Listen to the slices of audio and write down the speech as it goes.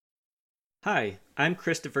Hi, I'm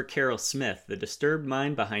Christopher Carroll Smith, the disturbed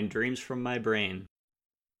mind behind Dreams from My Brain.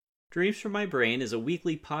 Dreams from My Brain is a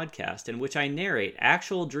weekly podcast in which I narrate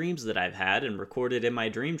actual dreams that I've had and recorded in my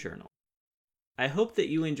dream journal. I hope that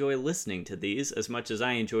you enjoy listening to these as much as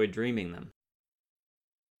I enjoyed dreaming them.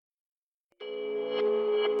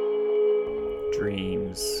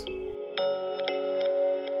 Dreams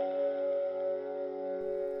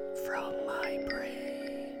from my brain.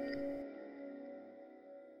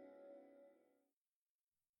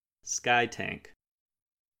 Sky Tank.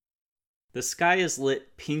 The sky is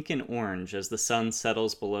lit pink and orange as the sun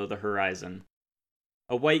settles below the horizon.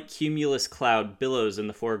 A white cumulus cloud billows in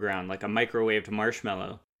the foreground like a microwaved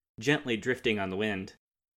marshmallow, gently drifting on the wind.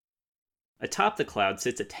 Atop the cloud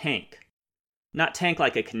sits a tank. Not tank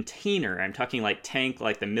like a container, I'm talking like tank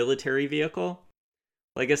like the military vehicle.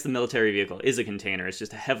 Well, I guess the military vehicle is a container, it's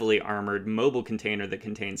just a heavily armored mobile container that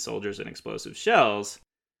contains soldiers and explosive shells.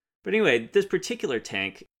 But anyway, this particular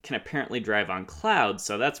tank can apparently drive on clouds,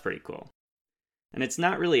 so that's pretty cool. And it's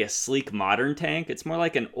not really a sleek modern tank, it's more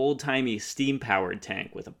like an old-timey steam-powered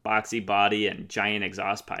tank with a boxy body and giant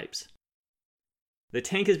exhaust pipes. The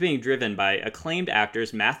tank is being driven by acclaimed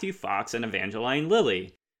actors Matthew Fox and Evangeline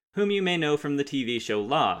Lilly, whom you may know from the TV show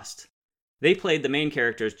Lost. They played the main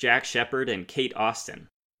characters Jack Shephard and Kate Austen.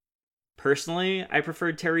 Personally, I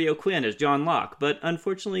preferred Terry O'Quinn as John Locke, but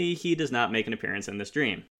unfortunately he does not make an appearance in this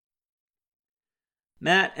dream.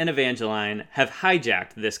 Matt and Evangeline have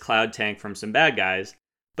hijacked this cloud tank from some bad guys,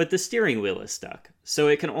 but the steering wheel is stuck, so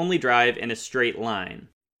it can only drive in a straight line.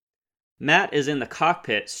 Matt is in the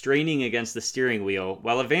cockpit straining against the steering wheel,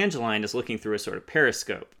 while Evangeline is looking through a sort of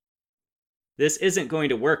periscope. This isn't going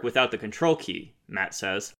to work without the control key, Matt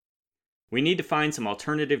says. We need to find some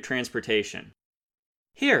alternative transportation.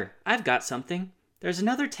 Here, I've got something. There's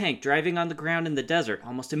another tank driving on the ground in the desert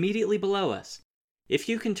almost immediately below us. If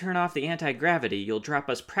you can turn off the anti-gravity, you'll drop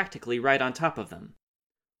us practically right on top of them.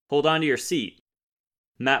 Hold on to your seat.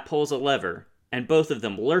 Matt pulls a lever, and both of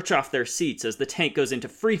them lurch off their seats as the tank goes into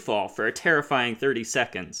freefall for a terrifying 30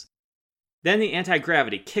 seconds. Then the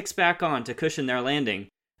anti-gravity kicks back on to cushion their landing,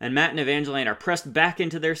 and Matt and Evangeline are pressed back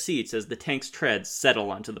into their seats as the tank's treads settle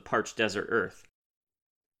onto the parched desert earth.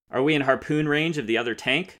 Are we in harpoon range of the other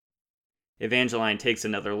tank? Evangeline takes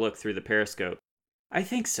another look through the periscope. I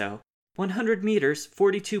think so. 100 meters,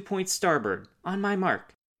 42 points starboard. On my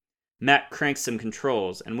mark. Matt cranks some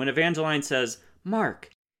controls, and when Evangeline says, Mark,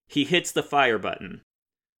 he hits the fire button.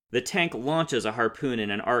 The tank launches a harpoon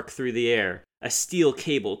in an arc through the air, a steel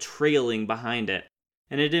cable trailing behind it,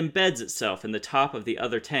 and it embeds itself in the top of the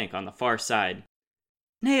other tank on the far side.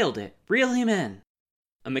 Nailed it! Reel him in!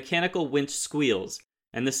 A mechanical winch squeals,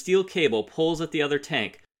 and the steel cable pulls at the other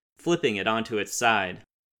tank, flipping it onto its side.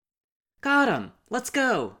 Got him! Let's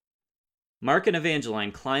go! Mark and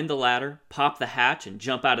Evangeline climb the ladder, pop the hatch, and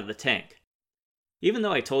jump out of the tank. Even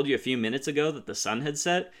though I told you a few minutes ago that the sun had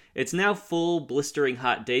set, it's now full, blistering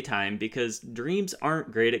hot daytime because dreams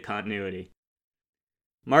aren't great at continuity.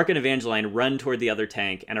 Mark and Evangeline run toward the other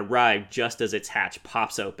tank and arrive just as its hatch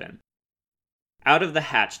pops open. Out of the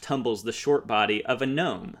hatch tumbles the short body of a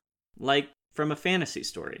gnome, like from a fantasy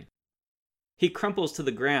story. He crumples to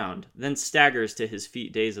the ground, then staggers to his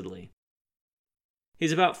feet dazedly.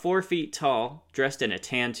 He's about 4 feet tall, dressed in a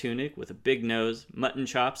tan tunic with a big nose, mutton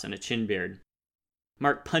chops, and a chin beard.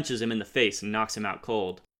 Mark punches him in the face and knocks him out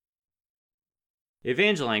cold.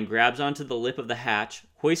 Evangeline grabs onto the lip of the hatch,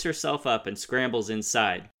 hoists herself up, and scrambles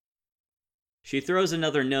inside. She throws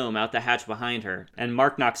another gnome out the hatch behind her, and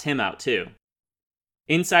Mark knocks him out too.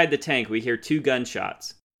 Inside the tank, we hear 2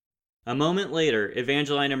 gunshots. A moment later,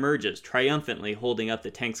 Evangeline emerges, triumphantly holding up the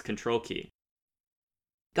tank's control key.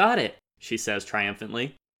 Got it! She says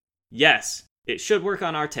triumphantly. Yes, it should work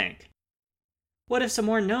on our tank. What if some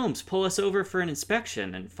more gnomes pull us over for an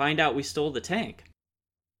inspection and find out we stole the tank?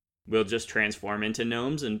 We'll just transform into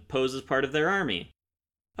gnomes and pose as part of their army.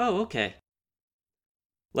 Oh, okay.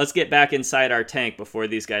 Let's get back inside our tank before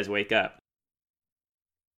these guys wake up.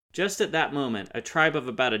 Just at that moment, a tribe of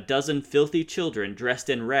about a dozen filthy children dressed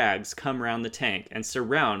in rags come round the tank and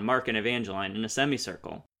surround Mark and Evangeline in a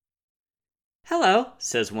semicircle. Hello,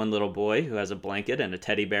 says one little boy who has a blanket and a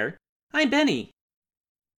teddy bear. I'm Benny.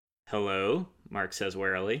 Hello, Mark says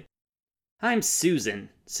warily. I'm Susan,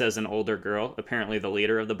 says an older girl, apparently the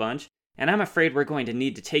leader of the bunch, and I'm afraid we're going to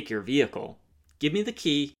need to take your vehicle. Give me the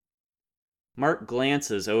key. Mark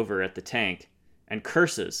glances over at the tank and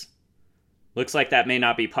curses. Looks like that may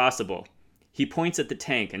not be possible. He points at the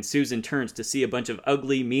tank, and Susan turns to see a bunch of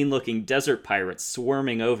ugly, mean-looking desert pirates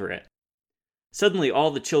swarming over it. Suddenly,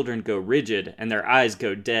 all the children go rigid, and their eyes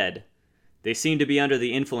go dead. They seem to be under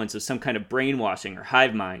the influence of some kind of brainwashing or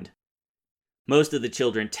hive mind. Most of the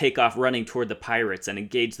children take off running toward the pirates and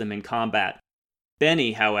engage them in combat.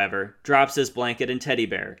 Benny, however, drops his blanket and teddy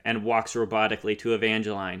bear and walks robotically to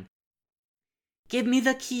Evangeline. "Give me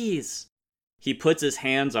the keys." He puts his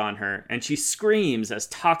hands on her, and she screams as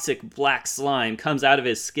toxic black slime comes out of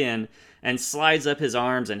his skin and slides up his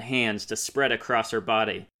arms and hands to spread across her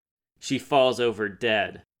body. She falls over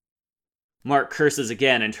dead. Mark curses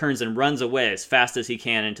again and turns and runs away as fast as he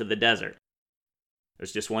can into the desert.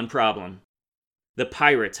 There's just one problem. The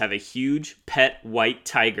pirates have a huge pet white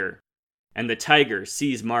tiger, and the tiger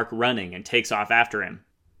sees Mark running and takes off after him.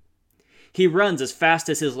 He runs as fast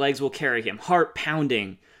as his legs will carry him, heart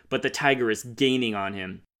pounding, but the tiger is gaining on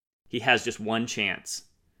him. He has just one chance.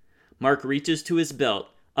 Mark reaches to his belt,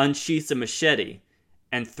 unsheaths a machete,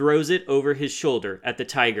 and throws it over his shoulder at the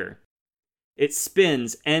tiger. It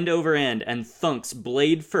spins end over end and thunks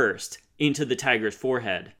blade first into the tiger's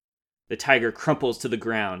forehead. The tiger crumples to the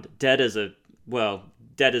ground, dead as a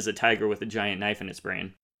tiger with a giant knife in its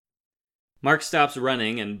brain. Mark stops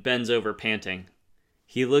running and bends over panting.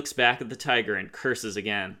 He looks back at the tiger and curses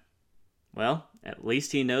again. Well, at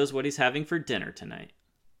least he knows what he's having for dinner tonight.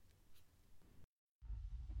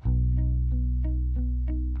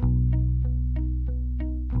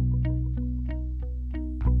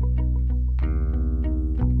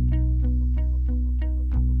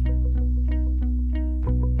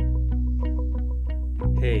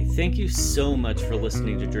 Hey, thank you so much for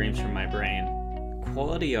listening to Dreams from My Brain.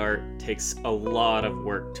 Quality art takes a lot of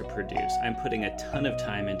work to produce. I'm putting a ton of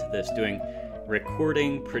time into this, doing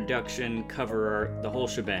recording, production, cover art, the whole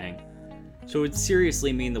shebang. So it would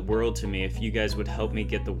seriously mean the world to me if you guys would help me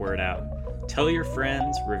get the word out. Tell your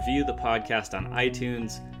friends, review the podcast on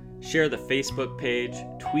iTunes, share the Facebook page,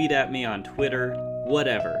 tweet at me on Twitter,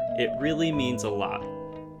 whatever. It really means a lot.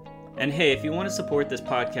 And hey, if you want to support this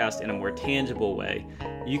podcast in a more tangible way,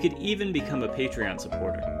 you could even become a Patreon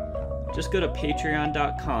supporter. Just go to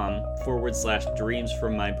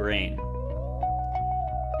patreon.com/dreamsfrommybrain.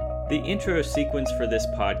 The intro sequence for this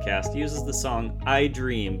podcast uses the song I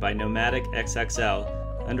Dream by Nomadic XXL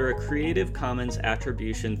under a Creative Commons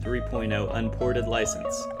Attribution 3.0 unported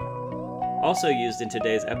license. Also used in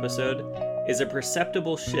today's episode is a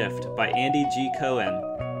Perceptible Shift by Andy G. Cohen,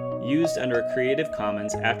 used under a Creative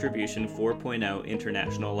Commons Attribution 4.0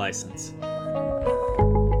 international license.